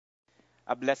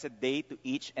A blessed day to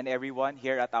each and everyone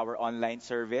here at our online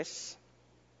service.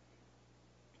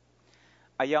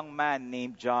 A young man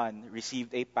named John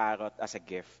received a parrot as a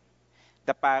gift.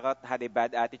 The parrot had a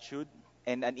bad attitude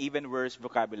and an even worse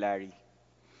vocabulary.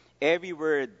 Every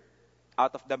word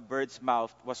out of the bird's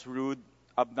mouth was rude,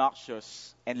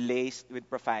 obnoxious, and laced with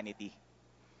profanity.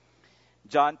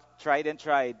 John tried and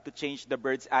tried to change the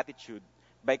bird's attitude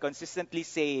by consistently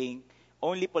saying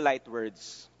only polite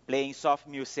words, playing soft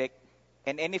music,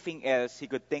 and anything else he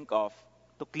could think of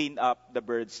to clean up the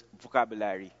bird's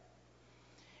vocabulary.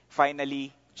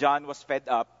 Finally, John was fed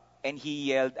up and he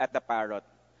yelled at the parrot.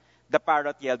 The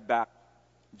parrot yelled back.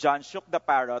 John shook the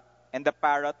parrot, and the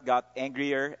parrot got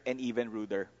angrier and even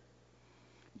ruder.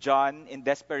 John, in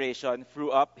desperation, threw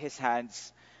up his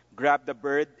hands, grabbed the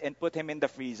bird, and put him in the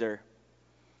freezer.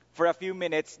 For a few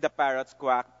minutes, the parrot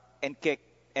quacked and kicked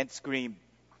and screamed.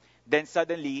 Then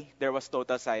suddenly, there was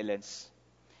total silence.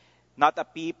 Not a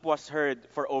peep was heard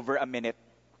for over a minute.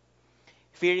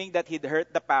 Fearing that he'd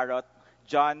hurt the parrot,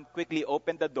 John quickly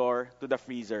opened the door to the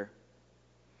freezer.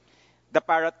 The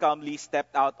parrot calmly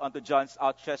stepped out onto John's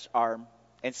outstretched arm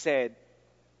and said,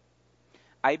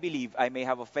 "I believe I may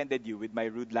have offended you with my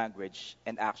rude language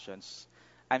and actions.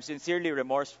 I'm sincerely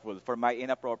remorseful for my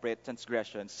inappropriate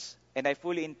transgressions, and I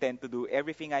fully intend to do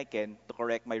everything I can to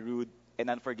correct my rude and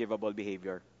unforgivable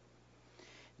behavior."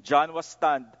 John was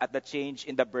stunned at the change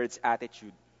in the bird's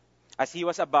attitude. As he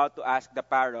was about to ask the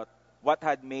parrot what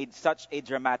had made such a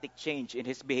dramatic change in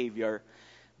his behavior,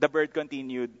 the bird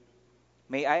continued,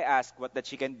 "May I ask what the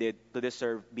chicken did to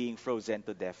deserve being frozen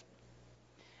to death?"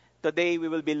 Today, we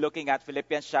will be looking at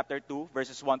Philippians chapter 2,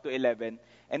 verses 1 to 11,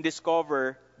 and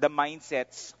discover the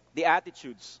mindsets, the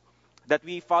attitudes that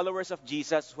we followers of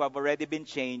Jesus who have already been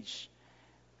changed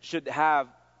should have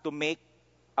to make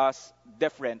us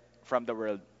different from the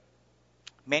world.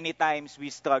 Many times we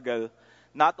struggle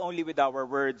not only with our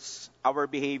words, our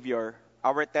behavior,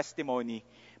 our testimony,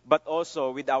 but also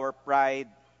with our pride,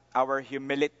 our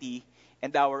humility,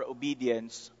 and our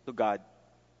obedience to God.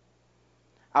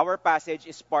 Our passage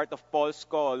is part of Paul's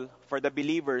call for the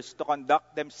believers to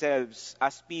conduct themselves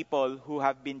as people who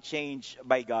have been changed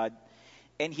by God,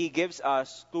 and he gives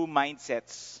us two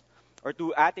mindsets or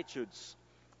two attitudes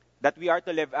that we are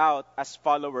to live out as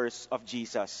followers of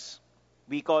Jesus.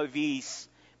 We call these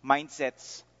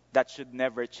mindsets that should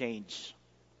never change.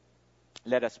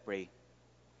 Let us pray.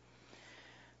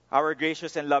 Our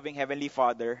gracious and loving Heavenly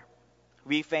Father,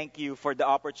 we thank you for the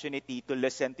opportunity to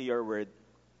listen to your word.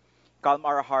 Calm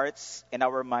our hearts and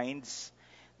our minds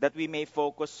that we may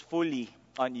focus fully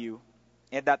on you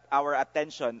and that our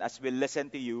attention as we listen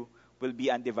to you will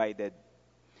be undivided.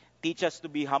 Teach us to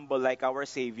be humble like our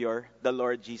Savior, the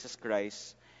Lord Jesus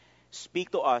Christ.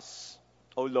 Speak to us,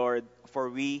 O Lord,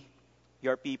 for we,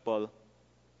 your people,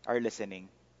 are listening.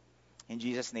 In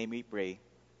Jesus' name we pray.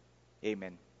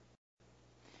 Amen.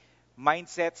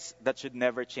 Mindsets that should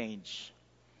never change.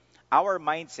 Our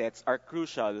mindsets are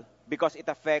crucial because it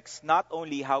affects not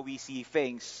only how we see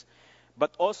things,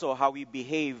 but also how we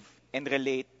behave and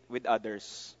relate with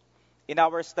others. In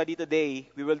our study today,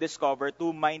 we will discover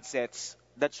two mindsets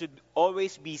that should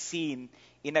always be seen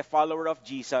in a follower of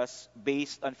Jesus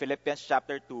based on Philippians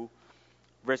chapter 2,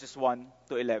 verses 1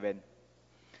 to 11.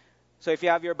 So if you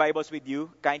have your Bibles with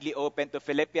you, kindly open to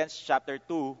Philippians chapter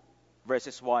 2,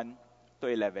 verses 1 to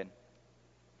 11.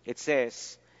 It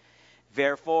says,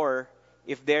 "Therefore,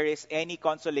 if there is any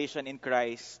consolation in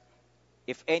Christ,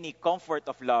 if any comfort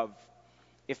of love,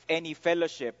 if any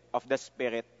fellowship of the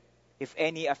Spirit, if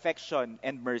any affection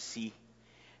and mercy,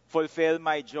 fulfill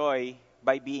my joy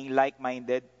by being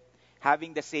like-minded,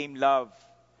 having the same love,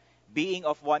 being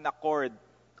of one accord,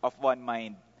 of one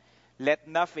mind. Let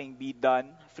nothing be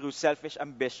done through selfish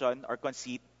ambition or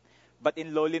conceit, but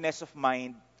in lowliness of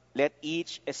mind, let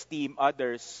each esteem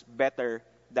others better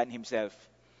than himself.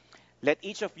 Let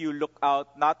each of you look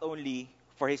out not only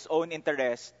for his own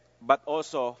interest, but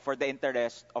also for the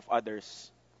interest of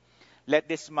others. Let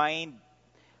this mind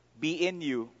be in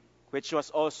you, which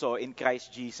was also in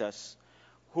Christ Jesus,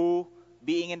 who,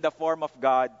 being in the form of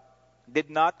God, did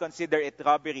not consider it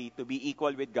robbery to be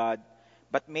equal with God,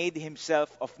 but made himself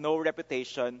of no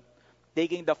reputation,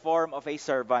 taking the form of a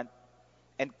servant,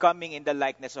 and coming in the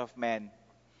likeness of men.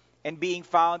 And being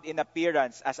found in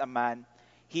appearance as a man,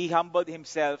 he humbled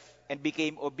himself and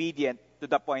became obedient to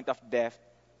the point of death,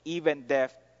 even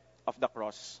death of the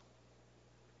cross.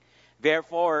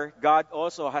 Therefore, God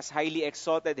also has highly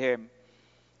exalted him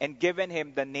and given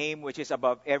him the name which is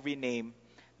above every name,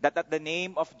 that at the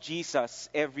name of Jesus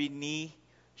every knee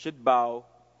should bow,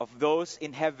 of those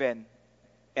in heaven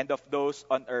and of those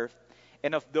on earth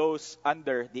and of those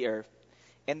under the earth,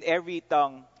 and every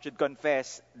tongue should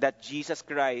confess that Jesus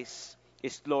Christ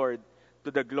is Lord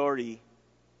to the glory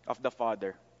of the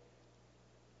Father.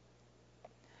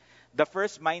 The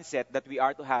first mindset that we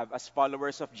are to have as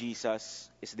followers of Jesus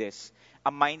is this: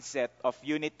 a mindset of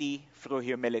unity through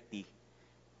humility.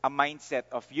 A mindset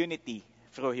of unity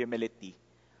through humility.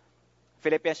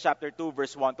 Philippians chapter 2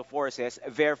 verse 1 to 4 says,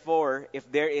 "Therefore, if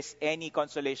there is any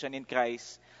consolation in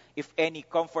Christ, if any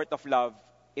comfort of love,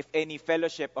 if any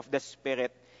fellowship of the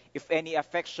Spirit, if any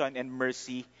affection and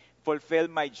mercy, fulfill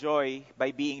my joy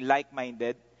by being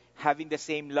like-minded, having the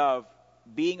same love,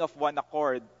 being of one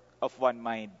accord, of one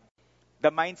mind."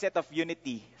 The mindset of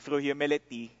unity through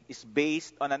humility is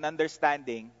based on an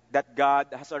understanding that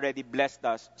God has already blessed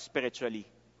us spiritually.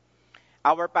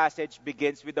 Our passage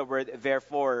begins with the word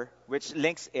therefore, which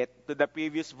links it to the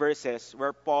previous verses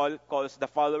where Paul calls the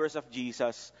followers of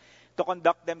Jesus to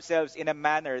conduct themselves in a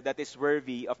manner that is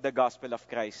worthy of the gospel of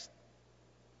Christ.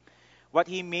 What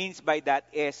he means by that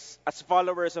is, as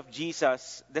followers of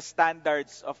Jesus, the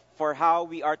standards for how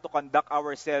we are to conduct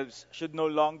ourselves should no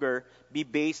longer be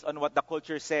based on what the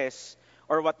culture says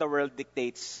or what the world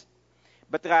dictates,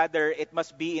 but rather it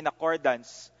must be in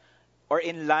accordance or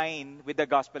in line with the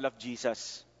gospel of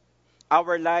Jesus.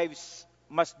 Our lives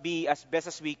must be, as best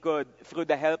as we could, through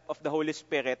the help of the Holy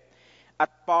Spirit,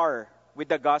 at par with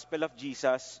the gospel of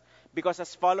Jesus, because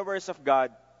as followers of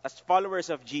God, as followers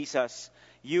of Jesus,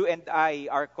 you and I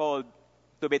are called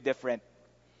to be different.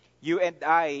 You and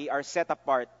I are set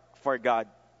apart for God.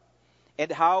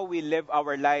 And how we live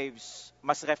our lives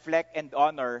must reflect and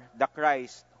honor the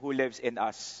Christ who lives in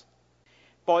us.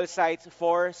 Paul cites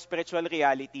 4 spiritual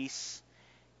realities,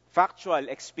 factual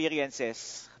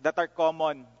experiences that are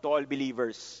common to all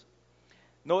believers.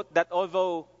 Note that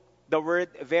although the word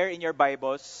there in your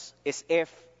Bibles is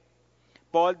if,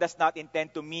 Paul does not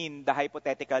intend to mean the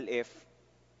hypothetical if,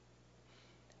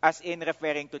 as in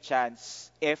referring to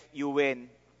chance, if you win,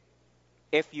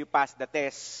 if you pass the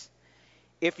test,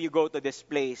 if you go to this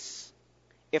place,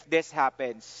 if this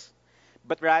happens.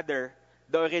 But rather,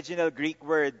 the original Greek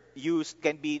word used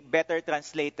can be better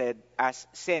translated as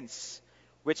since,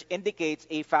 which indicates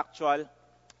a factual,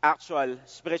 actual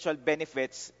spiritual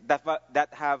benefits that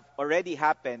have already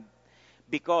happened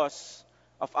because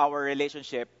of our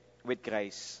relationship with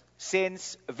Christ.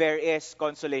 Since there is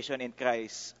consolation in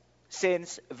Christ,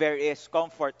 since there is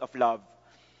comfort of love,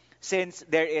 since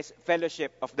there is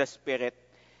fellowship of the Spirit,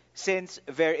 since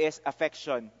there is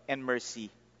affection and mercy.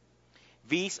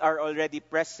 These are already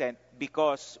present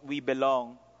because we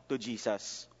belong to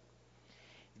Jesus.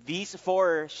 These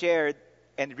 4 shared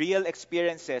and real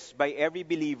experiences by every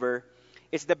believer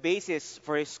is the basis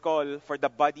for his call for the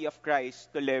body of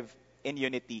Christ to live in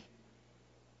unity.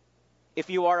 If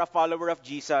you are a follower of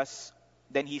Jesus,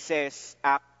 then he says,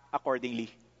 act accordingly.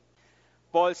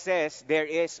 Paul says there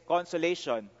is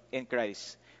consolation in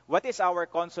Christ. What is our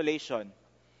consolation?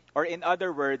 Or in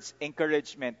other words,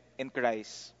 encouragement in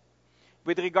Christ.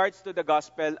 With regards to the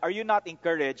gospel, are you not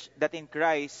encouraged that in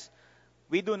Christ,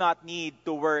 we do not need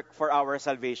to work for our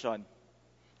salvation?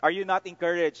 Are you not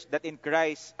encouraged that in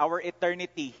Christ, our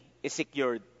eternity is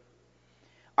secured?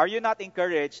 Are you not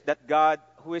encouraged that God,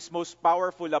 who is most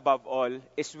powerful above all,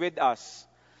 is with us,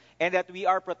 and that we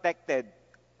are protected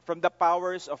from the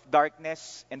powers of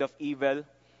darkness and of evil,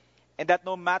 and that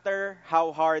no matter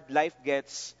how hard life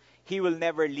gets, He will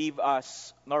never leave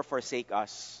us nor forsake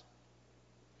us?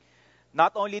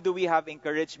 Not only do we have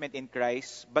encouragement in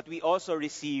Christ, but we also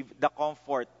receive the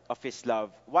comfort of His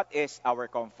love. What is our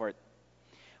comfort?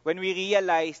 When we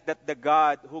realize that the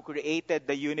God who created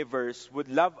the universe would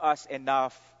love us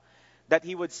enough that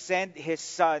He would send His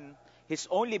Son, His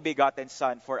only begotten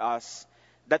Son for us,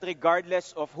 that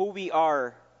regardless of who we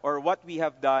are or what we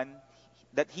have done,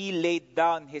 that He laid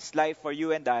down His life for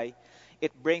you and I,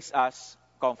 it brings us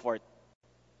comfort.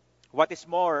 What is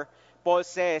more, Paul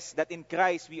says that in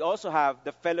Christ we also have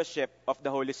the fellowship of the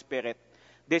Holy Spirit.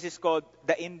 This is called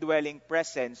the indwelling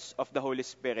presence of the Holy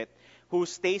Spirit, who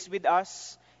stays with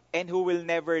us and who will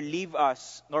never leave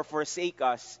us nor forsake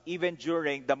us, even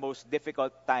during the most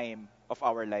difficult time of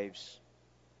our lives.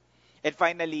 And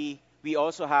finally, we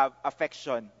also have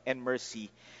affection and mercy.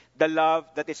 The love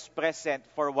that is present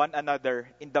for one another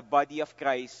in the body of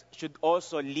Christ should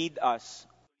also lead us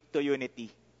to unity.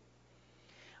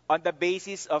 On the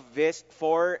basis of these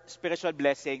 4 spiritual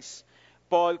blessings,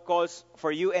 Paul calls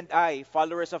for you and I,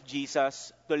 followers of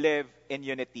Jesus, to live in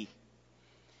unity.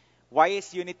 Why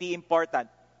is unity important?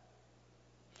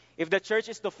 If the church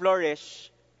is to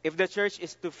flourish, if the church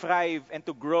is to thrive and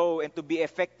to grow and to be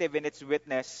effective in its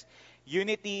witness,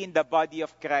 unity in the body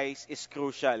of Christ is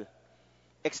crucial.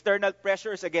 External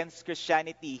pressures against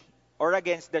Christianity or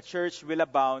against the church will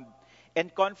abound,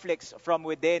 and conflicts from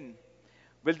within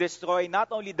will destroy not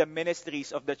only the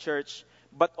ministries of the church,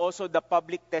 but also the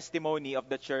public testimony of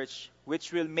the church,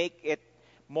 which will make it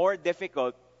more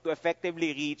difficult to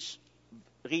effectively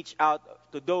reach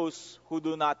out to those who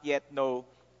do not yet know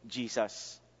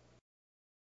Jesus.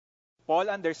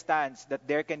 Paul understands that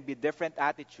there can be different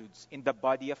attitudes in the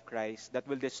body of Christ that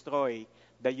will destroy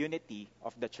the unity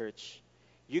of the church.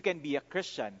 You can be a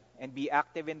Christian and be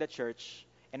active in the church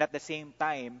and at the same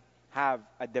time have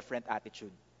a different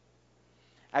attitude.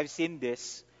 I've seen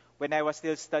this when I was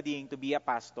still studying to be a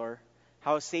pastor,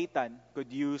 how Satan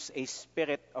could use a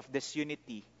spirit of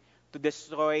disunity to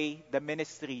destroy the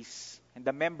ministries and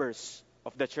the members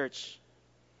of the church.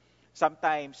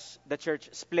 Sometimes the church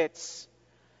splits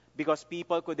because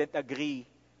people couldn't agree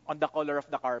on the color of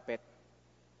the carpet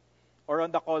or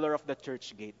on the color of the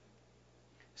church gate.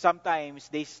 Sometimes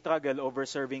they struggle over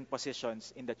serving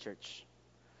positions in the church.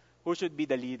 Who should be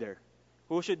the leader?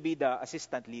 Who should be the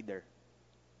assistant leader?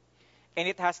 And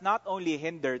it has not only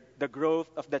hindered the growth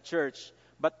of the church,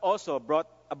 but also brought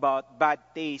about bad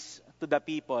taste to the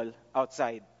people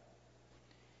outside.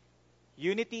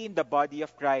 Unity in the body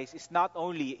of Christ is not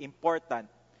only important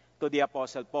to the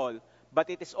Apostle Paul, but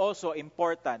it is also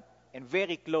important and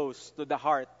very close to the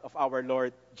heart of our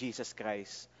Lord Jesus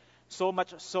Christ. So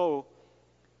much so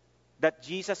that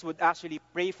Jesus would actually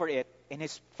pray for it in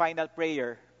his final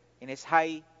prayer, in his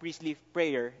high priestly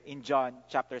prayer in John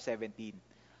chapter 17,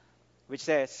 which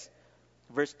says,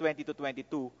 verse 20 to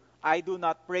 22, I do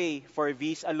not pray for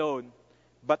these alone,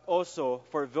 but also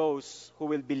for those who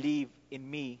will believe in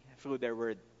me through their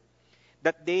word,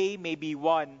 that they may be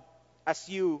one as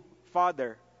you,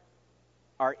 Father,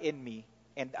 are in me,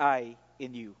 and I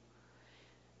in you,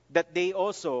 that they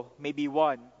also may be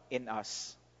one in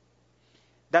us,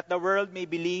 that the world may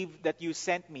believe that you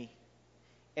sent me,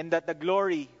 and that the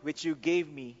glory which you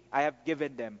gave me I have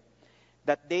given them,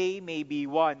 that they may be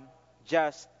one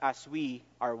just as we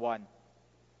are one.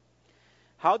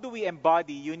 How do we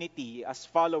embody unity as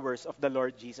followers of the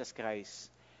Lord Jesus Christ?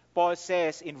 Paul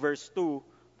says in verse 2,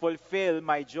 fulfill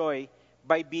my joy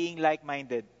by being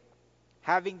like-minded,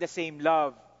 having the same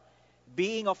love,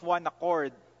 being of one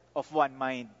accord, of one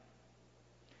mind.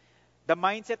 The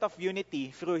mindset of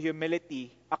unity through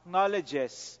humility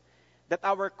acknowledges that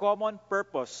our common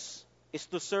purpose is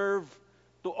to serve,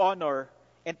 to honor,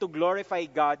 and to glorify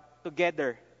God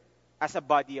together as a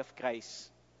body of Christ.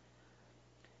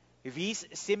 These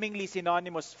seemingly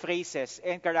synonymous phrases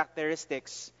and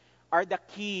characteristics are the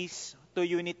keys to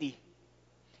unity,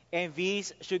 and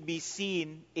these should be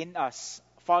seen in us,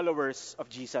 followers of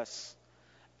Jesus,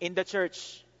 in the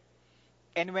church.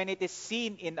 And when it is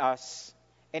seen in us,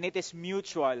 and it is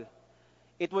mutual,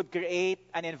 it would create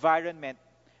an environment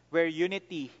where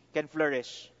unity can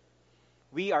flourish.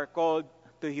 We are called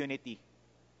to unity.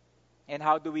 And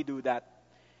how do we do that?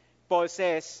 Paul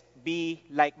says, be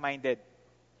like-minded,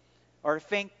 or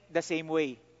think the same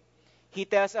way. He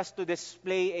tells us to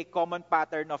display a common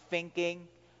pattern of thinking,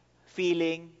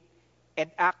 feeling,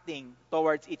 and acting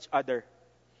towards each other.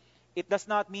 It does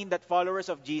not mean that followers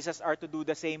of Jesus are to do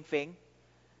the same thing,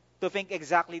 to think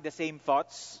exactly the same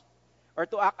thoughts, or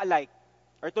to act alike,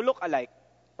 or to look alike,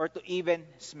 or to even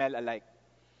smell alike.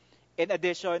 In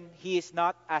addition, he is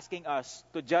not asking us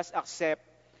to just accept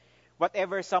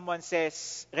whatever someone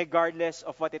says, regardless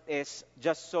of what it is,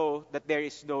 just so that there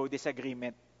is no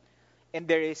disagreement. And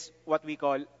there is what we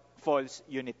call false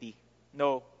unity.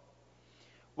 No.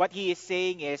 What he is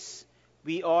saying is,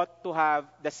 we ought to have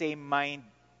the same mind,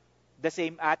 the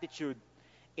same attitude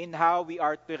in how we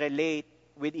are to relate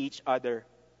with each other.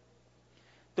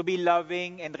 To be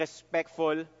loving and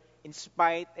respectful in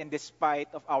spite and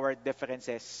despite of our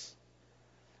differences.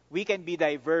 We can be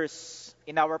diverse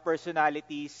in our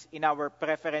personalities, in our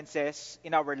preferences,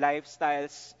 in our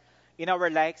lifestyles, in our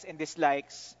likes and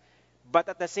dislikes. But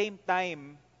at the same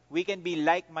time, we can be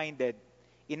like-minded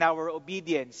in our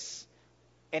obedience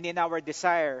and in our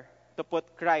desire to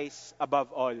put Christ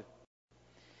above all.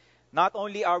 Not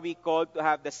only are we called to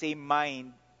have the same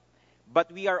mind,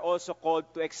 but we are also called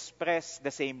to express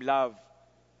the same love,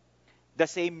 the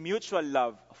same mutual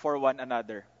love for one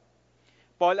another.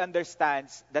 Paul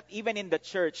understands that even in the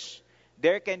church,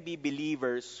 there can be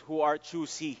believers who are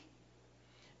choosy.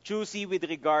 Choosy with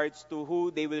regards to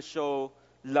who they will show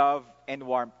love and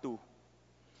warmth to.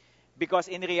 Because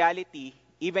in reality,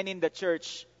 even in the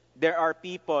church, there are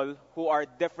people who are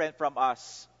different from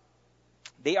us.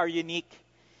 They are unique,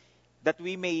 that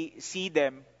we may see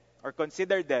them or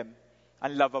consider them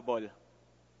unlovable.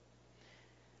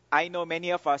 I know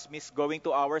many of us miss going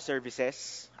to our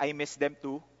services. I miss them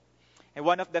too. And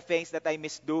one of the things that I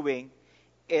miss doing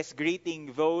is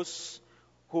greeting those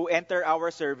who enter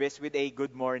our service with a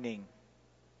good morning.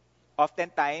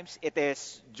 Oftentimes, it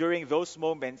is during those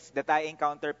moments that I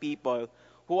encounter people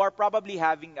who are probably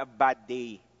having a bad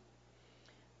day.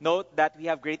 Note that we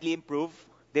have greatly improved.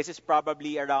 This is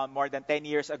probably around more than 10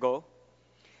 years ago.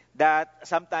 That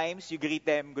sometimes you greet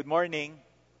them good morning,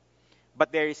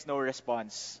 but there is no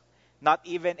response. Not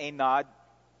even a nod,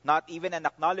 not even an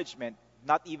acknowledgement,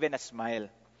 not even a smile.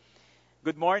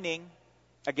 Good morning,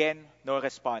 again, no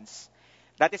response.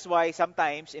 That is why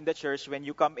sometimes in the church, when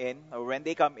you come in, or when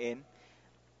they come in,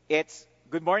 it's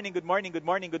good morning, good morning, good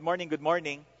morning, good morning, good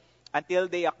morning, until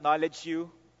they acknowledge you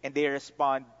and they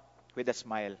respond with a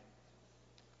smile.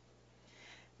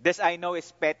 This I know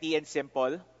is petty and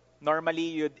simple.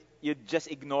 Normally, you'd just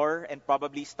ignore and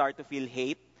probably start to feel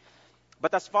hate.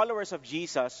 But as followers of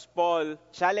Jesus, Paul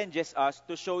challenges us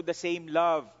to show the same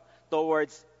love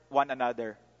towards one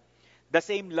another. The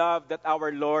same love that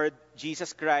our Lord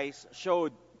Jesus Christ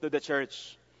showed to the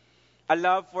church. A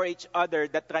love for each other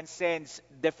that transcends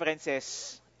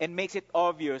differences and makes it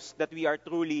obvious that we are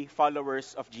truly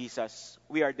followers of Jesus.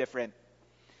 We are different.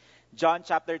 John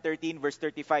chapter 13 verse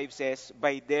 35 says,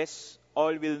 "By this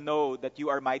all will know that you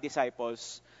are my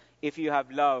disciples if you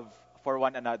have love for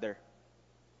one another."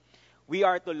 We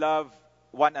are to love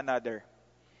one another.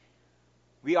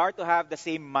 We are to have the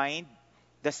same mind,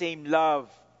 the same love,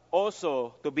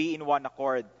 also to be in one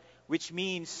accord, which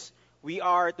means we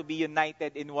are to be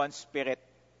united in one spirit.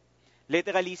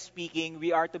 Literally speaking,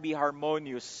 we are to be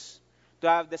harmonious, to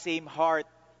have the same heart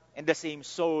and the same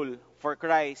soul for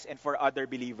Christ and for other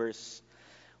believers.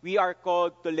 We are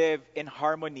called to live in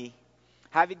harmony,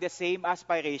 having the same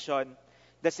aspiration,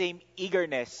 the same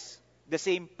eagerness, the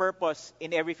same purpose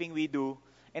in everything we do,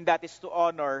 and that is to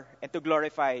honor and to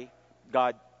glorify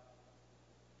God.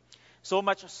 So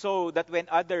much so that when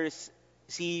others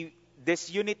see this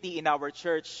unity in our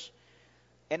church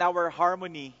and our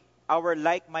harmony, our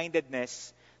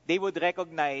like-mindedness, they would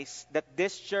recognize that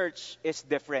this church is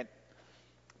different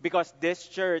because this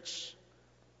church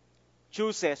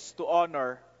chooses to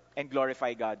honor and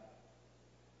glorify God.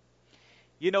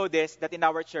 You know this, that in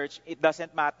our church, it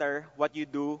doesn't matter what you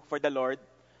do for the Lord,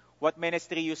 what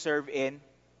ministry you serve in,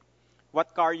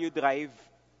 what car you drive,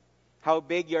 how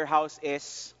big your house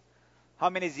is, how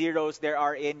many zeros there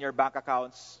are in your bank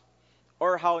accounts,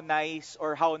 or how nice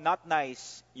or how not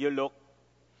nice you look.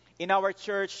 In our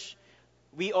church,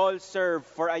 we all serve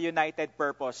for a united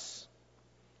purpose,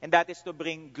 and that is to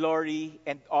bring glory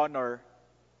and honor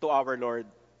to our Lord.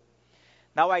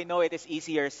 Now I know it is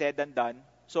easier said than done,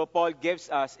 so Paul gives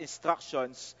us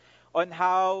instructions on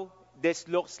how this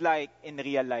looks like in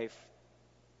real life.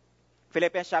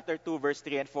 Philippians chapter 2, verse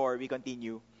 3 and 4, we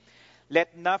continue.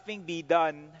 "Let nothing be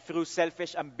done through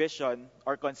selfish ambition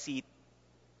or conceit,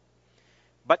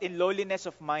 but in lowliness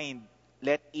of mind,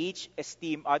 let each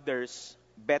esteem others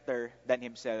better than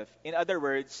himself." In other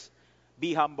words,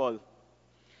 be humble.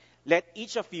 Let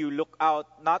each of you look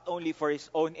out not only for his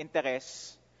own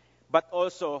interests, but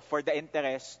also for the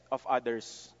interests of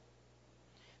others.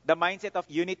 The mindset of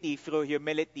unity through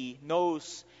humility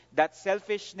knows that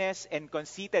selfishness and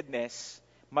conceitedness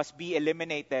must be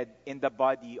eliminated in the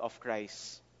body of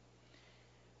Christ.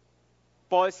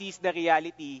 Paul sees the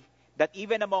reality that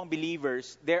even among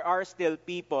believers, there are still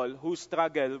people who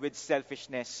struggle with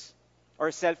selfishness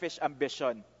or selfish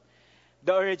ambition.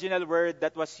 The original word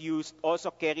that was used also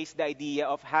carries the idea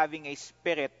of having a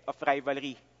spirit of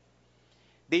rivalry.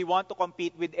 They want to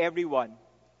compete with everyone,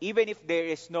 even if there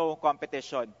is no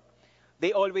competition.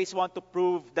 They always want to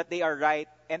prove that they are right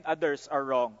and others are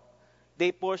wrong.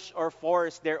 They push or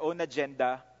force their own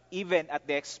agenda, even at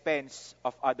the expense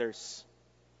of others.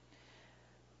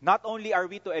 Not only are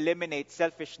we to eliminate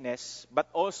selfishness, but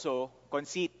also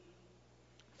conceit,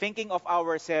 thinking of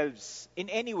ourselves in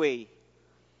any way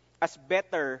as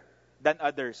better than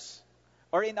others.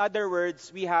 Or in other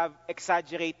words, we have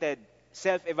exaggerated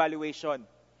self-evaluation.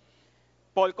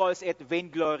 Paul calls it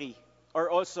vainglory or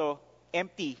also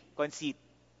empty conceit.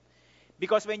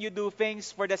 Because when you do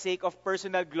things for the sake of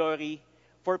personal glory,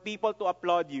 for people to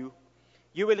applaud you,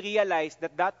 you will realize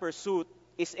that that pursuit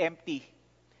is empty.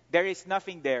 There is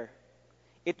nothing there.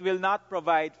 It will not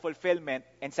provide fulfillment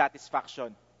and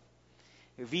satisfaction.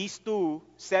 These two,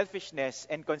 selfishness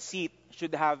and conceit,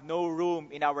 should have no room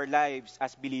in our lives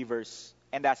as believers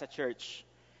and as a church.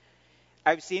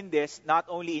 I've seen this not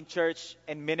only in church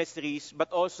and ministries,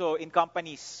 but also in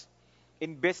companies,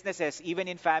 in businesses, even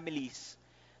in families,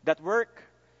 that work,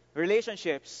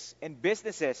 relationships, and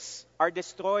businesses are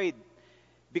destroyed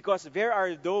because there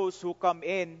are those who come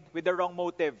in with the wrong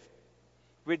motive.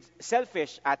 with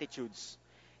selfish attitudes,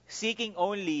 seeking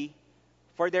only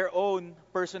for their own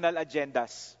personal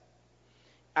agendas.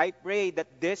 I pray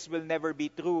that this will never be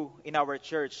true in our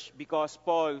church because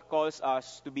Paul calls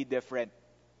us to be different.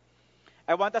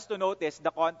 I want us to notice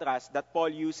the contrast that Paul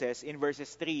uses in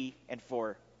verses 3 and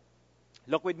 4.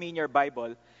 Look with me in your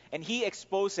Bible, and he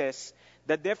exposes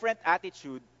the different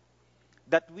attitude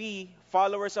that we,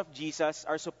 followers of Jesus,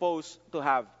 are supposed to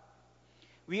have.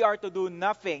 We are to do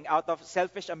nothing out of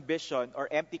selfish ambition or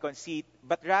empty conceit,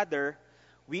 but rather,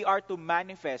 we are to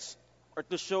manifest or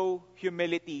to show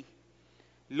humility,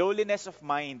 lowliness of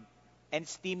mind, and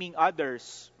esteeming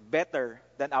others better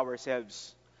than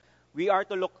ourselves. We are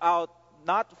to look out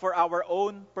not for our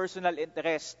own personal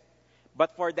interest,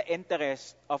 but for the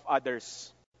interest of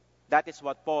others. That is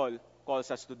what Paul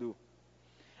calls us to do.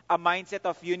 A mindset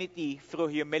of unity through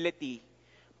humility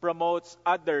promotes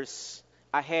others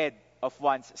ahead of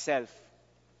one's self.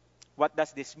 What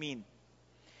does this mean?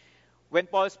 When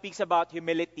Paul speaks about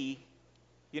humility,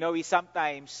 we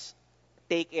sometimes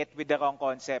take it with the wrong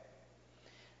concept.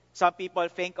 Some people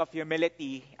think of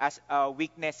humility as a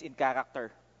weakness in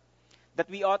character, that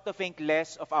we ought to think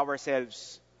less of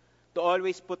ourselves, to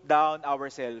always put down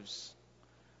ourselves,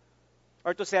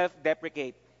 or to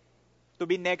self-deprecate, to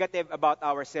be negative about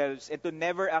ourselves, and to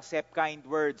never accept kind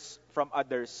words from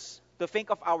others, to think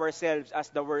of ourselves as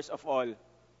the worst of all.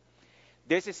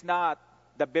 This is not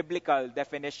the biblical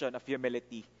definition of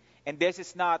humility, and this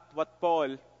is not what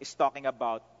Paul is talking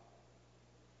about.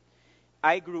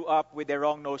 I grew up with the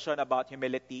wrong notion about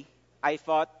humility. I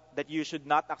thought that you should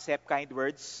not accept kind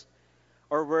words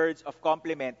or words of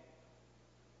compliment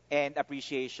and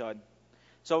appreciation.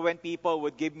 So when people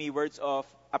would give me words of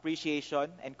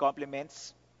appreciation and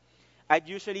compliments, I'd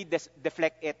usually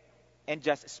deflect it and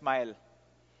just smile.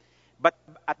 But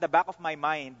at the back of my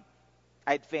mind,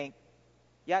 I'd think,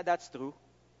 yeah, that's true.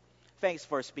 Thanks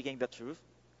for speaking the truth.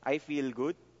 I feel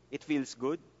good. It feels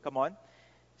good. Come on,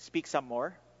 speak some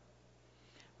more.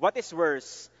 What is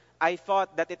worse, I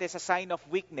thought that it is a sign of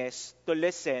weakness to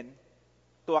listen,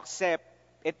 to accept,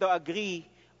 and to agree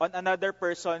on another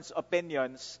person's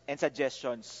opinions and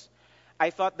suggestions.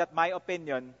 I thought that my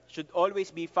opinion should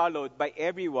always be followed by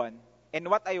everyone, and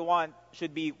what I want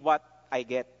should be what I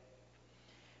get.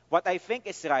 What I think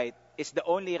is right is the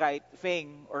only right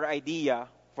thing or idea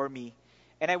for me,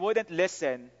 and I wouldn't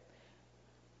listen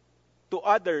to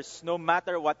others no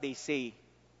matter what they say.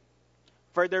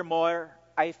 Furthermore,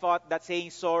 I thought that saying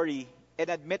sorry and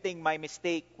admitting my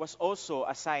mistake was also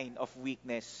a sign of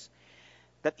weakness.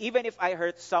 That even if I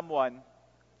hurt someone,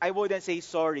 I wouldn't say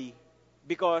sorry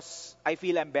because I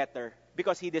feel I'm better,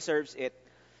 because he deserves it.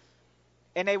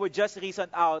 And I would just reason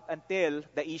out until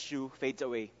the issue fades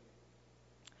away.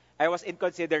 I was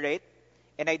inconsiderate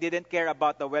and I didn't care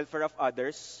about the welfare of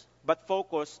others, but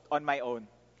focused on my own,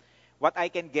 what I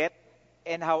can get,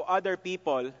 and how other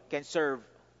people can serve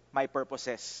my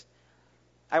purposes.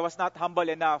 I was not humble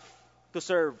enough to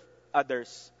serve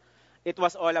others. It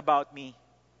was all about me.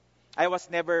 I was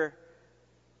never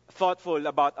thoughtful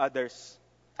about others.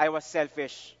 I was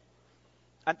selfish.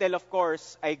 Until, of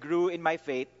course, I grew in my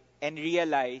faith and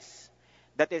realized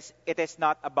that it is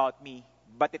not about me,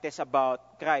 but it is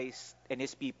about Christ and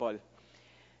His people.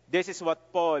 This is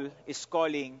what Paul is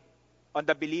calling on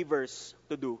the believers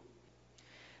to do.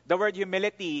 The word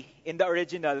humility in the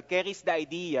original carries the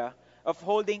idea of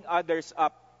holding others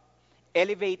up,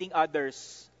 elevating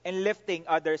others, and lifting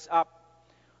others up.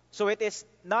 So it is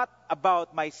not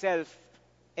about myself,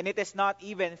 and it is not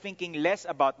even thinking less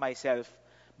about myself,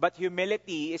 but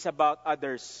humility is about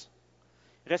others,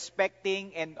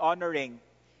 respecting and honoring,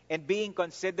 and being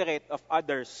considerate of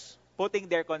others, putting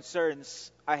their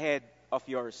concerns ahead of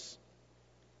yours.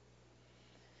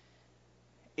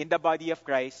 In the body of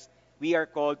Christ, we are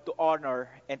called to honor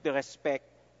and to respect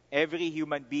every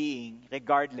human being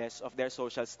regardless of their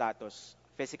social status,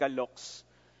 physical looks,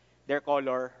 their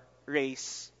color,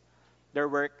 race, their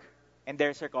work, and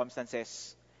their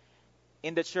circumstances.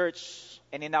 In the church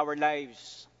and in our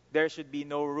lives, there should be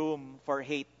no room for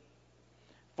hate,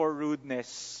 for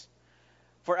rudeness,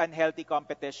 for unhealthy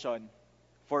competition,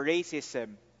 for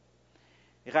racism,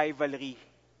 rivalry,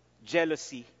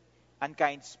 jealousy,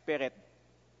 unkind spirit,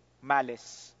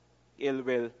 malice, ill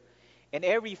will, and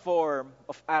every form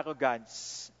of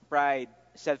arrogance, pride,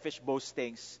 selfish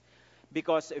boastings,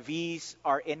 because these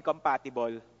are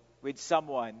incompatible with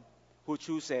someone who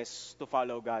chooses to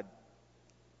follow God.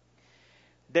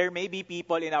 There may be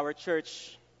people in our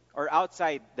church or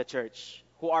outside the church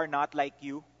who are not like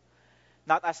you,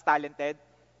 not as talented,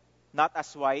 not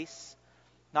as wise,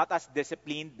 not as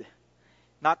disciplined,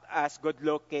 not as good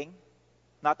looking,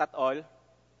 not at all.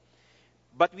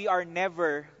 But we are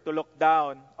never to look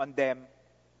down on them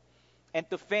and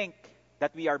to think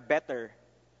that we are better.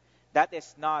 That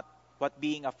is not what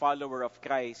being a follower of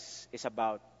Christ is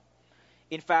about.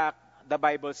 In fact, the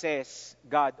Bible says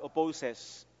God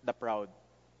opposes the proud.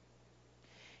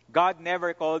 God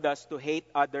never called us to hate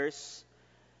others,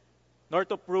 nor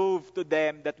to prove to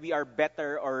them that we are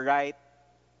better or right,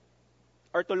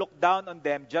 or to look down on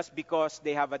them just because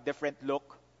they have a different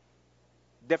look,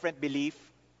 different belief,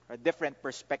 or different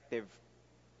perspective.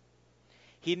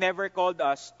 He never called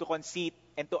us to conceit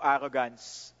and to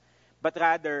arrogance, but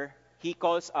rather, He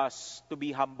calls us to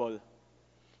be humble.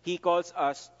 He calls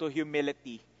us to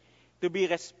humility, to be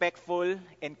respectful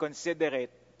and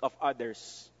considerate of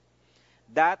others.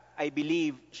 That, I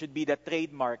believe, should be the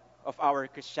trademark of our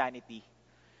Christianity.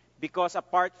 Because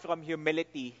apart from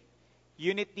humility,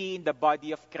 unity in the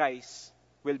body of Christ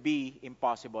will be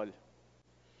impossible.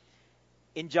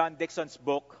 In John Dixon's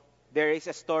book, there is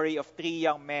a story of three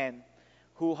young men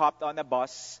who hopped on a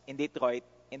bus in Detroit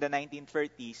in the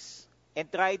 1930s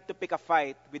and tried to pick a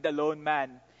fight with a lone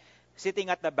man sitting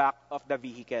at the back of the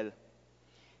vehicle.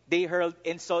 They hurled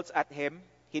insults at him.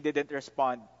 He didn't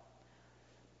respond.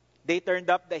 They turned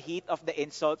up the heat of the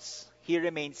insults. He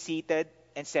remained seated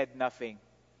and said nothing.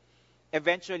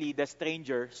 Eventually, the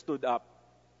stranger stood up.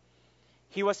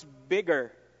 He was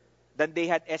bigger than they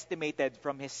had estimated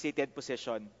from his seated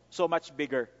position. So much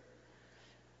bigger.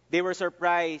 They were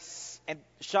surprised and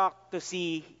shocked to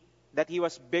see that he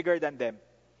was bigger than them.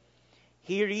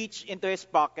 He reached into his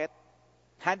pocket,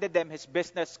 handed them his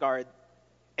business card,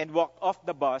 and walked off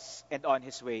the bus and on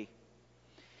his way.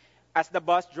 As the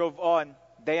bus drove on,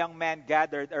 the young man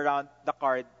gathered around the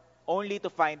card only to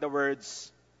find the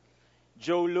words,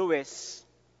 Joe Louis,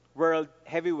 World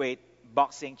Heavyweight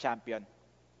Boxing Champion.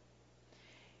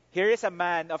 Here is a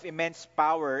man of immense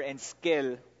power and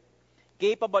skill,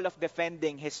 capable of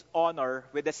defending his honor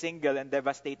with a single and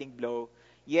devastating blow,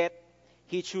 yet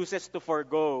he chooses to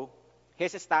forego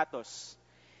his status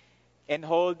and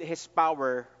hold his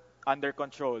power under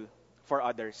control for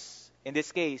others. In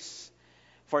this case,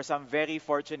 for some very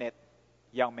fortunate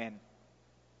young men.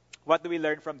 What do we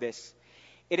learn from this?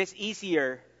 It is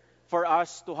easier for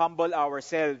us to humble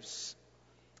ourselves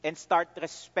and start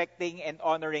respecting and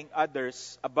honoring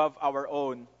others above our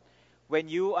own when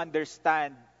you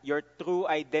understand your true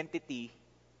identity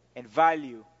and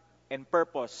value and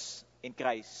purpose in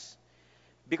Christ.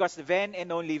 Because then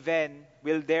and only then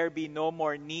will there be no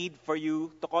more need for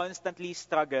you to constantly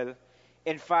struggle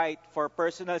and fight for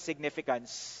personal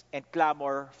significance and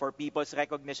clamor for people's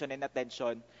recognition and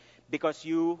attention because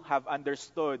you have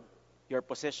understood your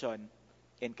position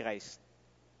in Christ.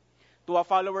 To a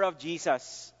follower of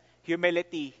Jesus,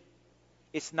 humility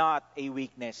is not a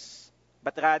weakness,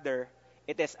 but rather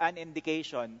it is an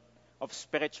indication of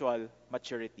spiritual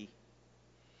maturity.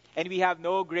 And we have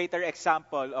no greater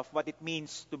example of what it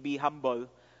means to be humble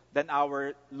than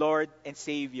our Lord and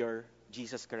Savior,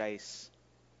 Jesus Christ.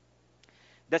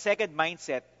 The second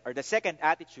mindset or the second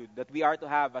attitude that we are to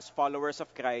have as followers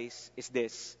of Christ is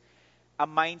this: a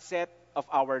mindset of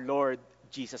our Lord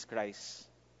Jesus Christ.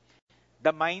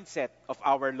 The mindset of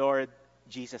our Lord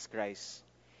Jesus Christ.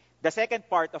 The second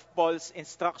part of Paul's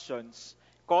instructions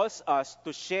calls us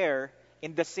to share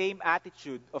in the same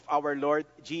attitude of our Lord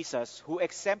Jesus, who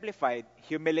exemplified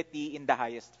humility in the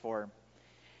highest form.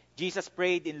 Jesus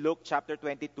prayed in Luke chapter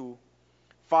 22,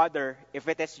 Father, if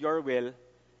it is your will,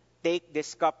 take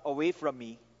this cup away from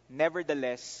me.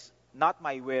 Nevertheless, not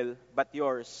my will, but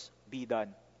yours be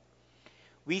done.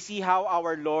 We see how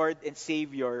our Lord and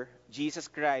Savior, Jesus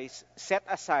Christ, set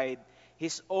aside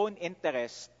his own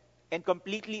interest and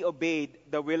completely obeyed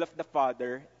the will of the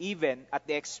Father, even at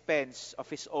the expense of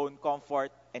his own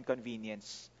comfort and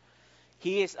convenience.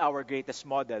 He is our greatest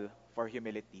model for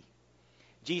humility.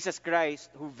 Jesus Christ,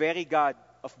 who very God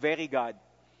of very God,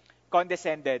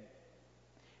 condescended,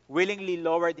 willingly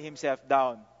lowered himself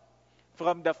down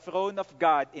from the throne of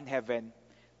God in heaven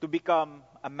to become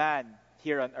a man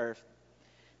here on earth,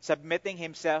 submitting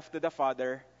himself to the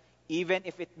Father, even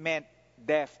if it meant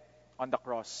death on the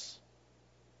cross.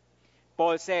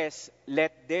 Paul says,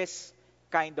 let this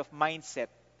kind of mindset,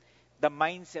 the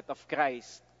mindset of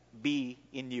Christ, be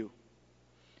in you.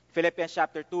 Philippians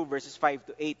chapter 2, verses 5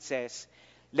 to 8 says,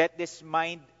 let this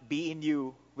mind be in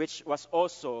you, which was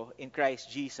also in Christ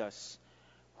Jesus,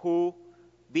 who,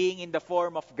 being in the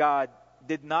form of God,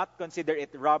 did not consider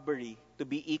it robbery to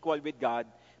be equal with God,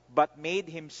 but made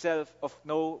himself of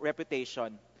no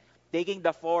reputation, taking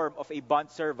the form of a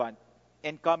bondservant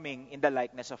and coming in the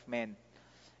likeness of men.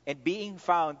 And being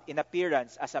found in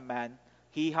appearance as a man,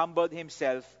 he humbled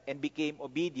himself and became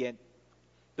obedient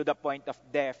to the point of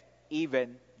death,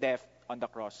 even death on the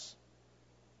cross.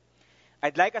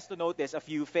 I'd like us to notice a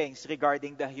few things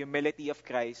regarding the humility of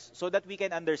Christ so that we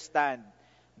can understand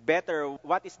better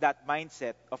what is that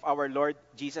mindset of our Lord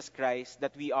Jesus Christ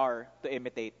that we are to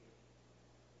imitate.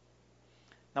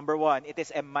 Number one, it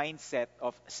is a mindset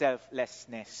of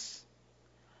selflessness.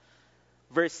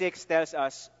 Verse 6 tells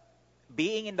us,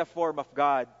 being in the form of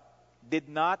God, did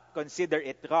not consider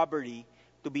it robbery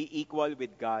to be equal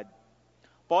with God.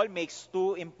 Paul makes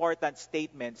two important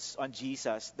statements on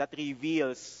Jesus that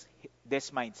reveals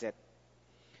this mindset.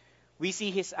 We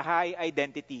see his high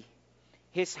identity,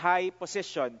 his high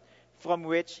position from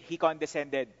which he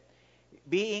condescended,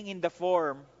 being in the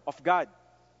form of God,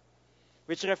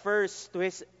 which refers to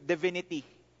his divinity.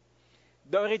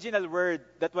 The original word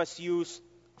that was used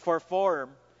for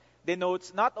form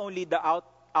denotes not only the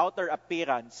outer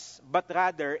appearance, but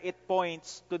rather it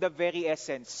points to the very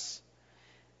essence,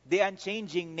 the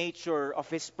unchanging nature of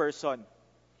his person,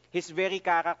 his very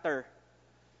character,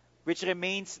 which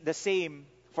remains the same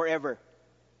forever.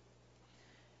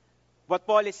 What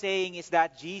Paul is saying is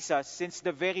that Jesus, since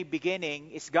the very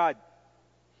beginning, is God.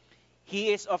 He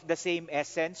is of the same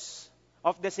essence,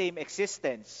 of the same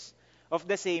existence, of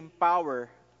the same power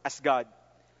as God.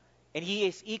 And he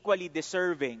is equally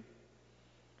deserving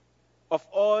of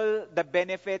all the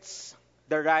benefits,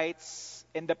 the rights,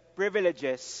 and the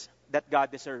privileges that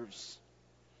God deserves.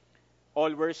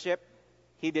 All worship,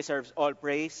 he deserves all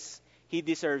praise, he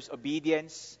deserves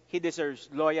obedience, he deserves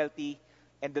loyalty,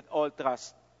 and that all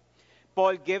trust.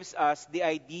 Paul gives us the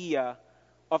idea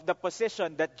of the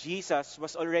position that Jesus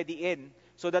was already in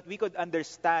so that we could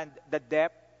understand the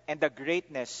depth and the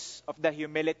greatness of the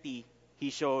humility he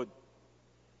showed.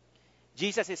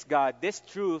 Jesus is God. This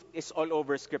truth is all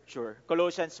over Scripture.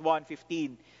 Colossians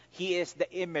 1:15, he is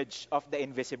the image of the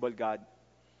invisible God.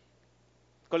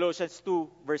 Colossians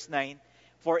 2, verse 9,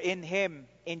 for in him,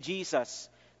 in Jesus,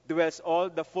 dwells all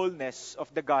the fullness of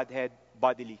the Godhead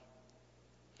bodily.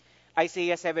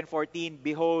 Isaiah 7:14,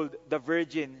 behold, the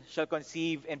virgin shall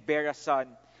conceive and bear a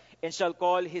son, and shall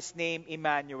call his name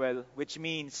Emmanuel, which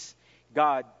means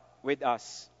God with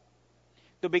us.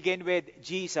 To begin with,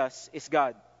 Jesus is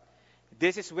God.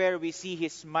 This is where we see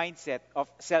his mindset of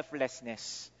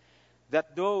selflessness,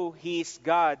 that though he is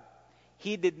God,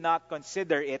 he did not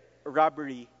consider it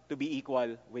robbery to be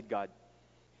equal with God.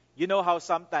 You know how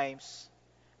sometimes,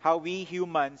 how we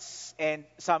humans and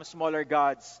some smaller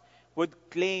gods would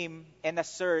claim and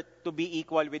assert to be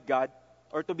equal with God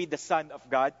or to be the Son of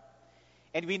God,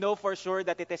 and we know for sure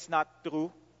that it is not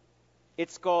true.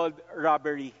 It's called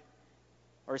robbery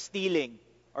or stealing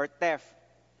or theft.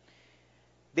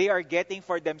 They are getting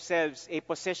for themselves a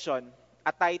position,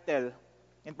 a title,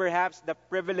 and perhaps the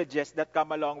privileges that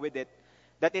come along with it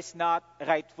that is not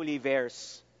rightfully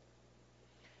theirs.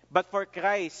 But for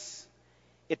Christ,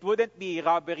 it wouldn't be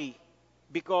robbery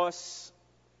because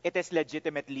it is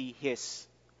legitimately his.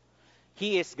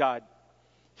 He is God.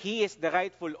 He is the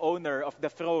rightful owner of the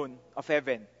throne of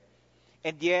heaven.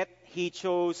 And yet, he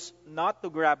chose not to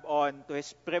grab on to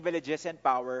his privileges and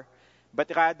power,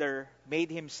 but rather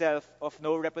made himself of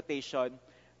no reputation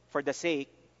for the sake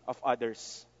of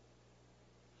others.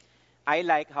 I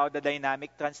like how the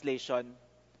dynamic translation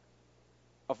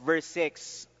of verse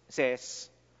 6 says,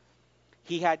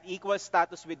 he had equal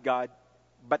status with God,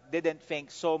 but didn't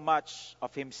think so much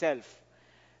of himself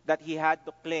that he had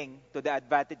to cling to the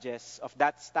advantages of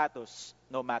that status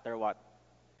no matter what.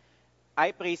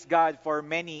 I praise God for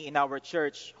many in our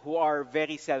church who are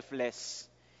very selfless,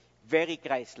 very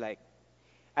Christ-like.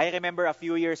 I remember a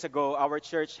few years ago, our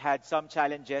church had some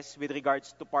challenges with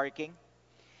regards to parking.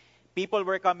 People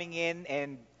were coming in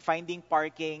and finding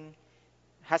parking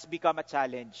has become a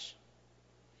challenge.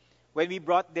 When we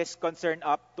brought this concern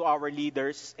up to our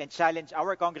leaders and challenged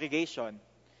our congregation,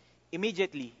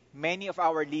 immediately, many of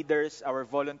our leaders, our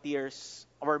volunteers,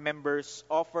 our members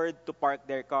offered to park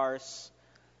their cars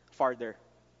farther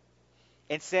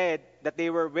and said that they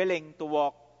were willing to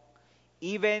walk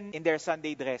even in their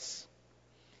Sunday dress,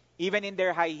 even in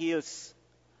their high heels.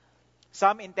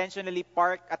 Some intentionally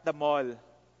park at the mall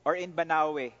or in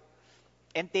Banawe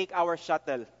and take our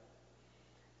shuttle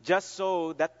just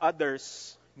so that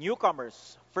others,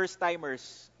 newcomers,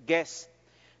 first-timers, guests,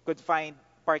 could find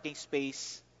parking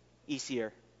space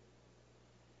easier.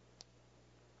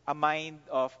 A mind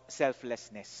of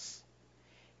selflessness.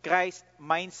 Christ's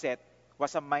mindset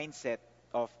was a mindset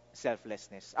of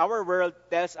selflessness. Our world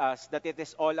tells us that it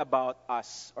is all about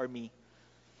us or me.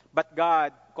 But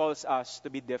God calls us to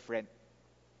be different.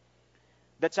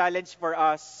 The challenge for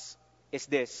us is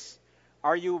this.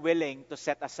 Are you willing to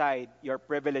set aside your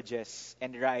privileges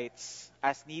and rights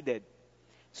as needed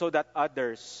so that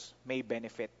others may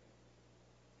benefit.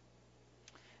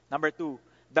 Number two,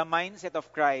 the mindset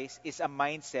of Christ is a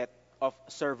mindset of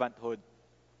servanthood.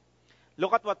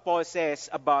 Look at what Paul says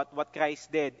about what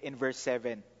Christ did in verse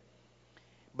 7.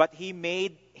 But he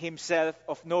made himself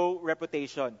of no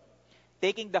reputation,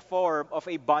 taking the form of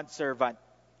a bondservant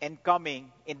and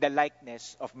coming in the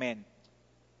likeness of men.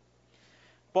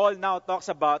 Paul now talks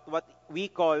about what we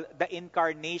call the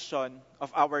incarnation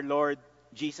of our Lord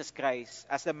Jesus Christ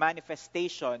as the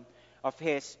manifestation of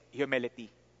his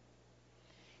humility.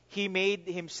 He made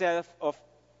himself of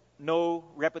no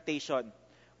reputation,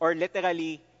 or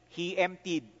literally, he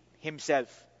emptied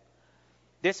himself.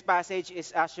 This passage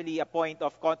is actually a point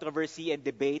of controversy and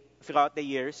debate throughout the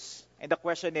years. And the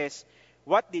question is,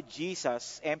 what did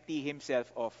Jesus empty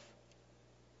himself of?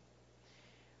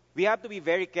 We have to be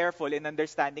very careful in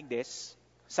understanding this.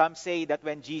 Some say that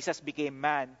when Jesus became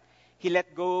man, he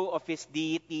let go of his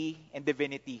deity and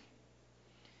divinity.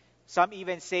 Some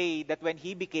even say that when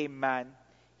he became man,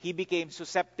 he became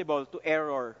susceptible to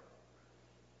error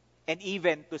and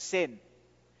even to sin.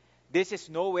 This is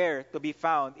nowhere to be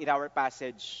found in our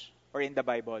passage or in the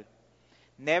Bible.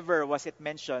 Never was it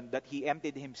mentioned that he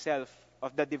emptied himself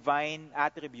of the divine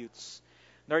attributes,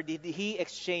 nor did he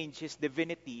exchange his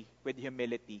divinity with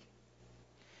humility.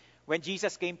 When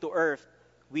Jesus came to earth,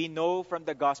 we know from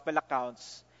the gospel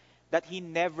accounts that he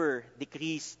never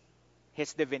decreased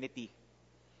his divinity.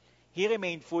 He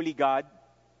remained fully God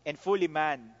and fully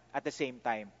man at the same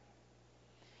time.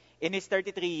 In his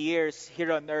 33 years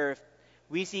here on earth,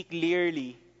 we see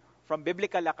clearly from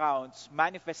biblical accounts,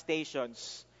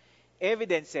 manifestations,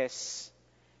 evidences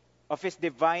of his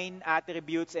divine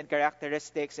attributes and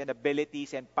characteristics and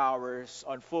abilities and powers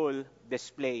on full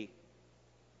display.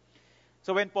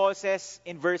 So when Paul says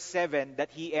in verse 7 that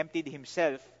he emptied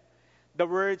himself, the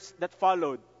words that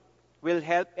followed will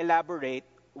help elaborate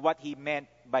what he meant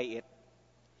by it.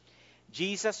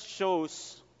 Jesus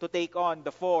chose to take on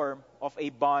the form of a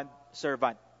bond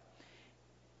servant,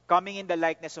 coming in the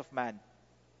likeness of man.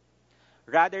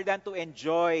 Rather than to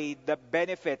enjoy the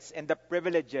benefits and the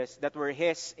privileges that were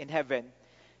his in heaven,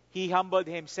 he humbled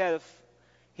himself.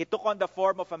 He took on the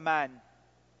form of a man.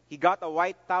 He got a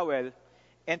white towel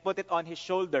and put it on his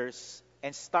shoulders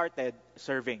and started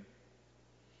serving.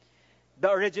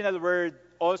 The original word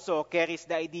also carries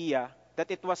the idea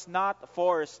that it was not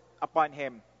forced upon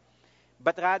him,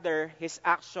 but rather his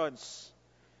actions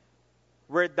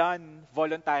were done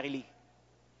voluntarily.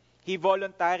 He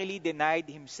voluntarily denied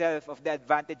himself of the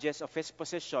advantages of his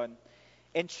position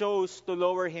and chose to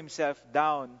lower himself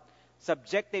down,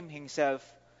 subjecting himself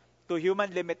to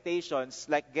human limitations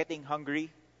like getting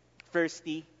hungry,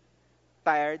 thirsty,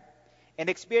 tired, and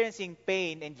experiencing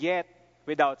pain, and yet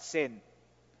without sin.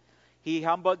 He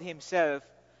humbled himself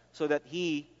so that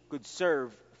he could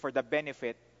serve for the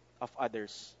benefit of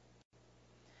others.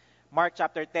 Mark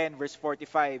chapter 10 verse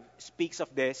 45 speaks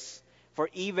of this. For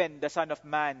even the Son of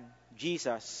Man,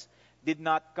 Jesus, did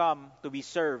not come to be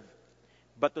served,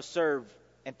 but to serve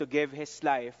and to give his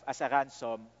life as a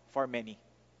ransom for many.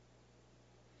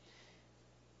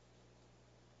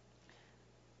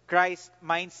 Christ's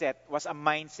mindset was a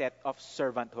mindset of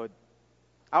servanthood.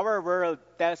 Our world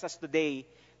tells us today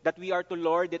that we are to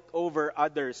lord it over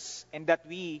others and that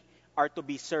we are to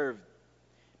be served.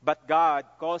 But God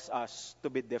calls us to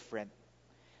be different.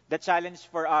 The challenge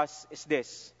for us is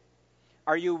this: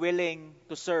 are you willing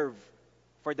to serve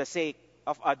for the sake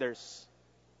of others?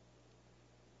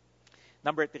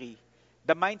 Number 3,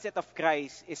 the mindset of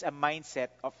Christ is a mindset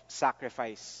of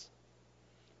sacrifice.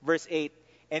 Verse 8,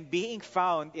 and being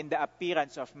found in the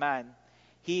appearance of man,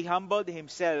 he humbled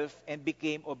himself and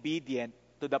became obedient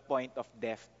to the point of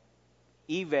death,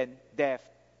 even death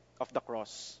of the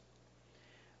cross.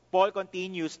 Paul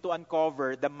continues to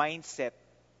uncover the mindset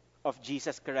of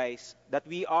Jesus Christ that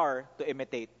we are to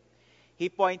imitate. He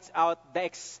points out the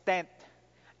extent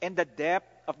and the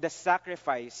depth of the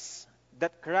sacrifice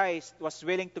that Christ was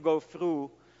willing to go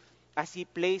through as he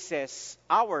places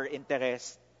our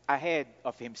interest ahead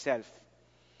of himself,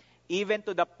 even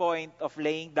to the point of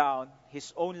laying down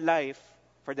his own life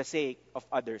for the sake of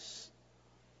others.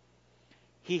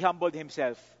 He humbled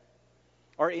himself,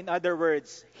 or in other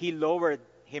words, he lowered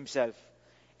himself,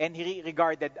 and he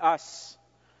regarded us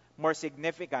more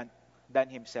significant than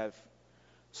himself.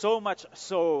 So much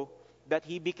so that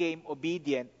he became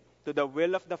obedient to the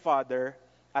will of the Father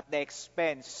at the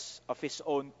expense of his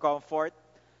own comfort,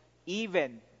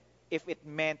 even if it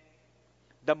meant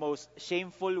the most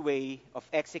shameful way of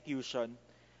execution,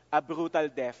 a brutal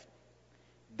death.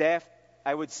 Death,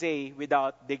 I would say,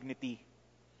 without dignity.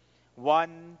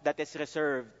 One that is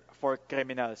reserved for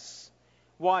criminals.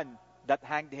 One that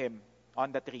hanged him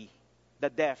on the tree, the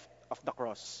death of the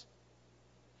cross.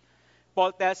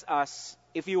 Paul tells us,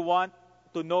 if you want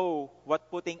to know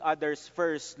what putting others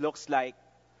first looks like,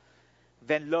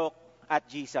 then look at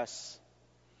Jesus.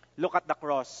 Look at the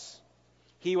cross.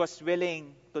 He was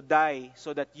willing to die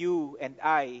so that you and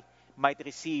I might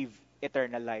receive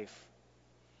eternal life.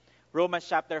 Romans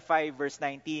chapter 5 verse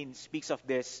 19 speaks of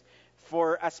this.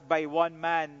 For as by one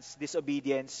man's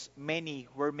disobedience many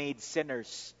were made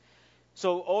sinners,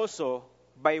 so also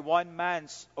by one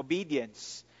man's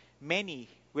obedience many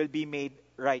will be made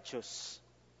righteous.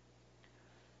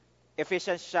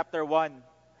 Ephesians chapter 1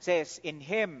 says, in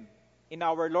Him, in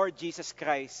our Lord Jesus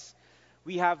Christ,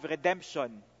 we have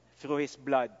redemption through His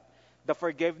blood, the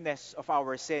forgiveness of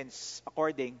our sins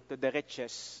according to the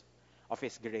riches of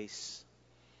His grace.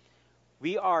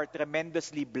 We are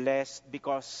tremendously blessed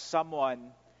because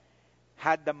someone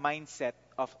had the mindset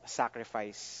of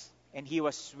sacrifice, and he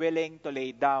was willing to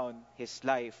lay down his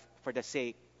life for the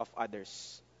sake of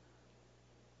others.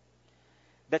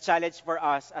 The challenge for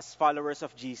us as followers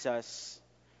of Jesus,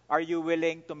 are you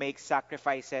willing to make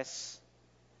sacrifices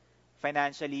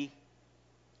financially,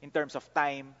 in terms of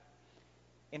time,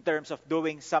 in terms of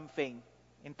doing something,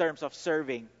 in terms of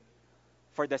serving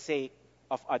for the sake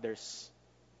of others?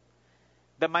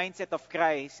 The mindset of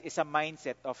Christ is a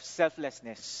mindset of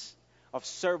selflessness, of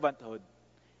servanthood,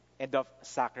 and of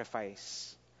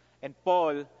sacrifice. And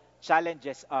Paul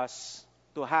challenges us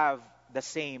to have the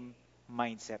same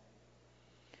mindset.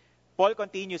 Paul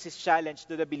continues his challenge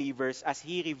to the believers as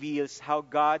he reveals how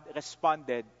God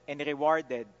responded and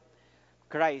rewarded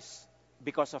Christ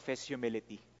because of his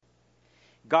humility.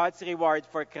 God's reward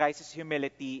for Christ's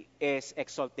humility is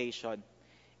exaltation.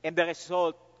 And the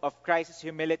result of Christ's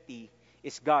humility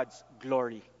is God's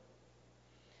glory.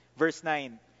 Verse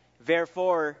 9,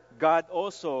 therefore God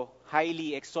also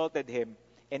highly exalted him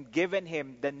and given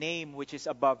him the name which is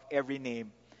above every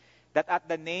name, that at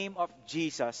the name of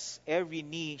Jesus every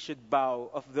knee should bow,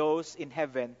 of those in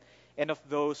heaven and of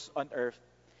those on earth,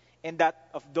 and that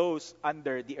of those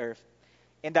under the earth,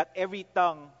 and that every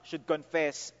tongue should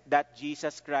confess that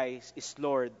Jesus Christ is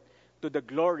Lord, to the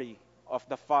glory of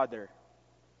the Father.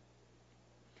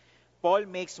 Paul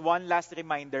makes one last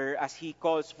reminder as he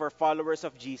calls for followers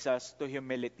of Jesus to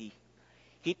humility.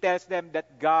 He tells them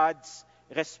that God's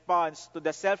response to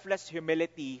the selfless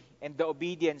humility and the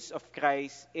obedience of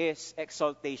Christ is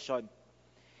exaltation.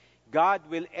 God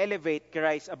will elevate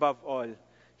Christ above all.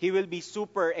 He will be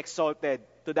super exalted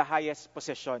to the highest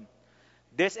position.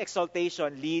 This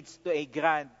exaltation leads to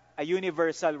a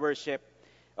universal worship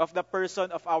of the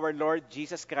person of our Lord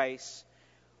Jesus Christ,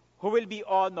 who will be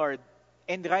honored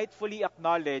and rightfully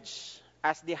acknowledged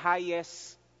as the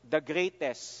highest, the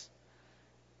greatest,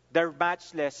 the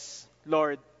matchless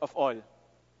Lord of all.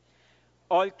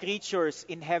 All creatures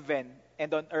in heaven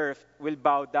and on earth will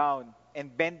bow down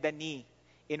and bend the knee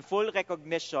in full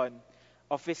recognition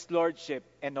of His lordship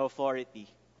and authority.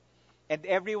 And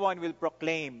everyone will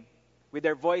proclaim with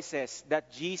their voices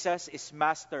that Jesus is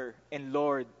Master and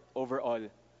Lord over all.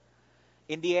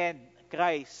 In the end,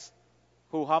 Christ,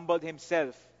 who humbled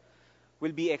Himself,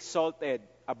 will be exalted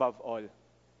above all.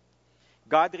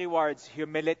 God rewards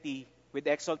humility with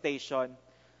exaltation,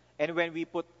 and when we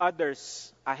put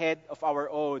others ahead of our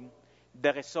own,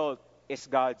 the result is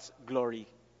God's glory.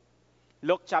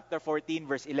 Luke chapter 14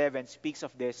 verse 11 speaks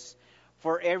of this.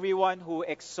 For everyone who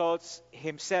exalts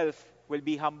himself will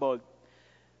be humbled,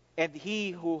 and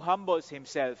he who humbles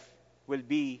himself will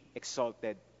be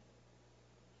exalted.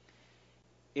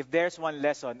 If there's one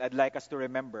lesson I'd like us to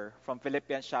remember from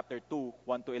Philippians chapter 2,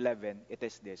 1 to 11, it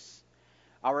is this.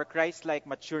 Our Christ-like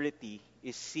maturity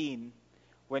is seen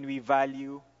when we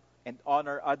value and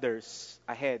honor others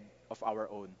ahead of our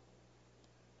own.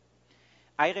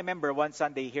 I remember one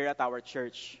Sunday here at our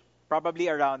church, probably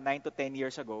around 9 to 10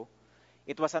 years ago.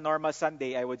 It was a normal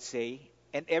Sunday, I would say,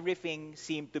 and everything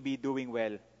seemed to be doing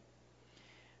well.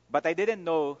 But I didn't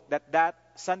know that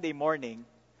Sunday morning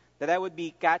that I would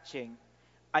be catching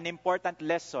an important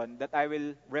lesson that I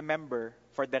will remember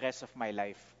for the rest of my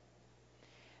life.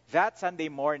 That Sunday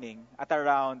morning at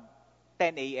around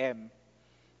 10 a.m.,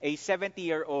 a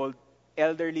 70-year-old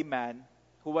elderly man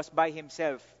who was by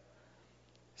himself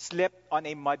slipped on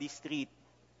a muddy street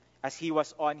as he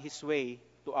was on his way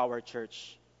to our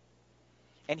church.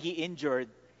 And he injured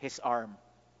his arm.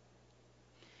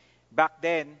 Back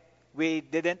then, we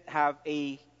didn't have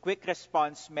a quick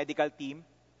response medical team.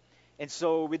 And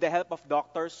so with the help of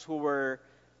doctors who were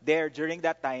there during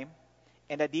that time,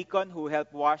 and a deacon who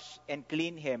helped wash and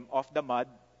clean him off the mud,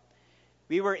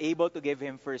 we were able to give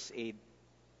him first aid.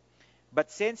 But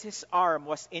since his arm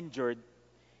was injured,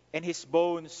 and his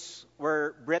bones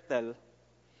were brittle,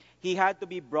 he had to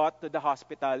be brought to the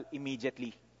hospital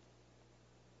immediately.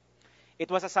 It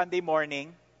was a Sunday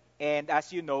morning, and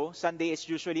as you know, Sunday is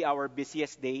usually our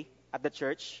busiest day at the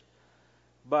church,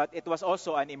 but it was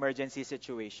also an emergency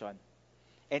situation.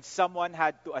 And someone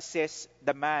had to assist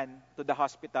the man to the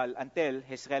hospital until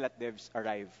his relatives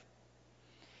arrived.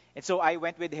 And so I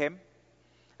went with him.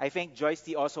 I think Joyce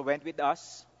T also went with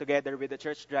us, together with the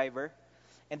church driver.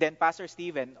 And then Pastor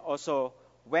Stephen also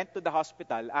went to the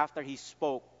hospital after he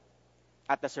spoke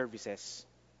at the services.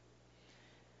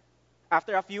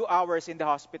 After a few hours in the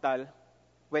hospital,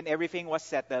 when everything was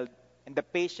settled and the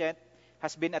patient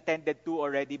has been attended to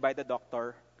already by the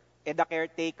doctor, and the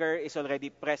caretaker is already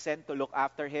present to look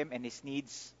after him and his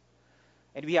needs,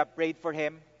 and we have prayed for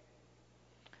him,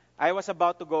 I was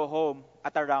about to go home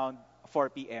at around 4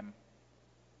 p.m.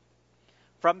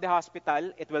 From the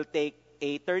hospital, it will take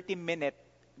a 30-minute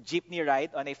jeepney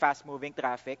ride on a fast-moving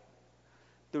traffic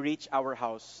to reach our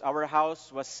house. Our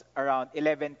house was around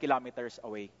 11 kilometers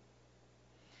away.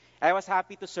 I was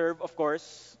happy to serve, of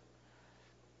course,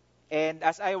 and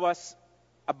as I was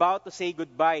about to say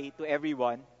goodbye to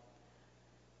everyone,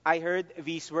 I heard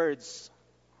these words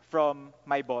from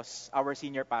my boss, our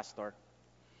senior pastor.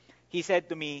 He said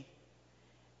to me,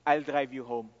 "I'll drive you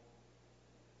home."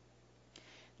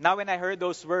 Now, when I heard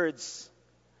those words,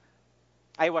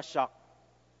 I was shocked.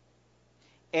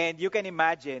 And you can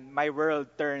imagine my world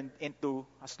turned into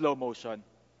a slow motion.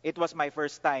 It was my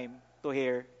first time to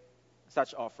hear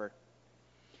such offer.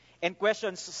 And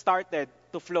questions started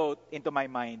to float into my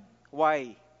mind.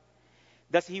 Why?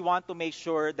 Does he want to make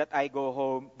sure that I go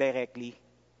home directly?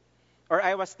 Or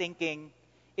I was thinking,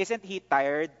 isn't he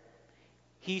tired?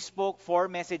 He spoke 4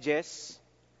 messages.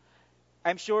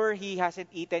 I'm sure he hasn't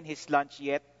eaten his lunch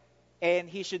yet, and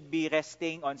he should be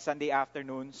resting on Sunday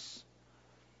afternoons.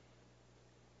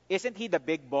 Isn't he the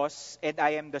big boss and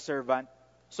I am the servant?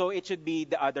 So it should be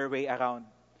the other way around.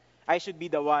 I should be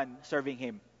the one serving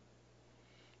him.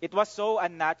 It was so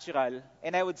unnatural,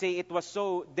 and I would say it was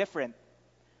so different.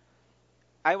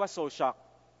 I was so shocked.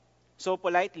 So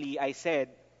politely, I said,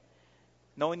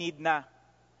 "No need na.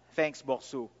 Thanks,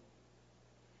 Boksu."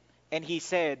 And he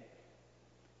said,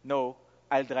 "No,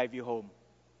 I'll drive you home."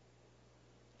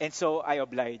 And so I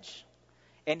obliged.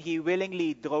 And he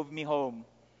willingly drove me home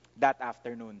that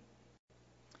afternoon.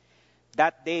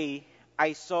 That day,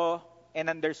 I saw and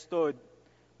understood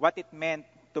what it meant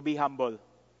to be humble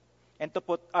and to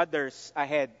put others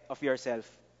ahead of yourself.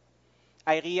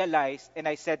 I realized and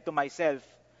I said to myself,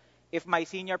 if my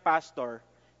senior pastor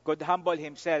could humble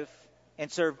himself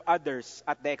and serve others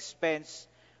at the expense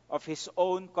of his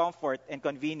own comfort and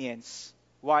convenience,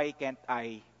 why can't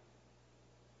I?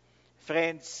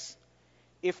 Friends,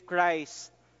 if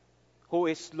Christ, who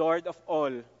is Lord of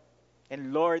all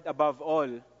and Lord above all,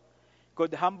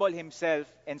 could humble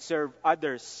himself and serve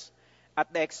others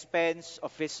at the expense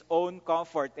of his own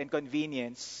comfort and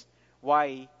convenience,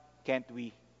 why can't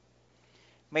we?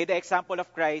 May the example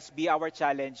of Christ be our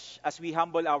challenge as we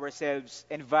humble ourselves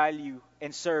and value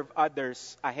and serve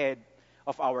others ahead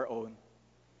of our own.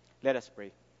 Let us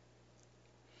pray.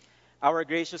 Our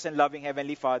gracious and loving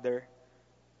Heavenly Father,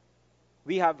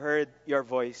 we have heard your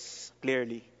voice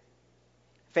clearly.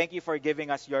 Thank you for giving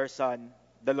us your Son,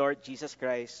 the Lord Jesus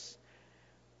Christ,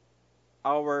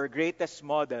 our greatest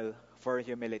model for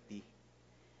humility.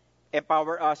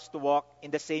 Empower us to walk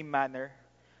in the same manner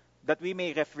that we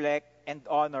may reflect and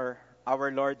honor our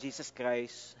Lord Jesus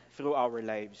Christ through our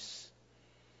lives.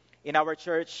 In our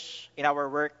church, in our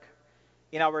work,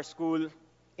 in our school,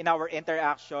 in our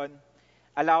interaction,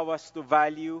 allow us to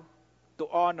value, to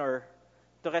honor,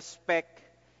 to respect,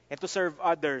 and to serve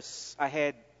others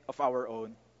ahead of our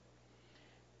own.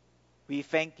 We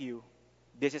thank you.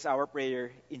 This is our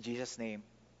prayer in Jesus' name.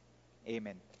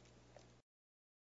 Amen.